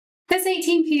This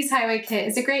 18-piece highway kit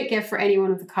is a great gift for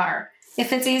anyone with a car. It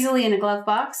fits easily in a glove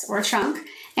box or trunk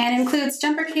and includes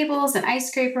jumper cables, an ice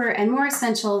scraper, and more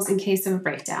essentials in case of a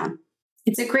breakdown.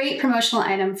 It's a great promotional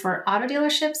item for auto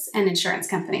dealerships and insurance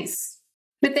companies.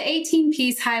 With the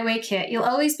 18-piece highway kit, you'll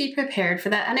always be prepared for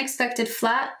that unexpected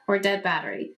flat or dead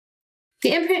battery.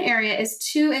 The imprint area is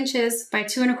 2 inches by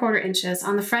 2¼ inches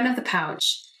on the front of the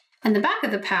pouch, and the back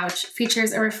of the pouch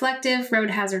features a reflective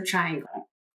road hazard triangle.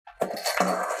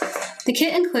 The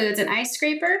kit includes an ice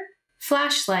scraper,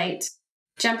 flashlight,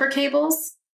 jumper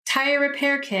cables, tire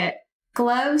repair kit,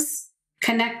 gloves,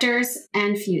 connectors,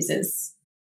 and fuses.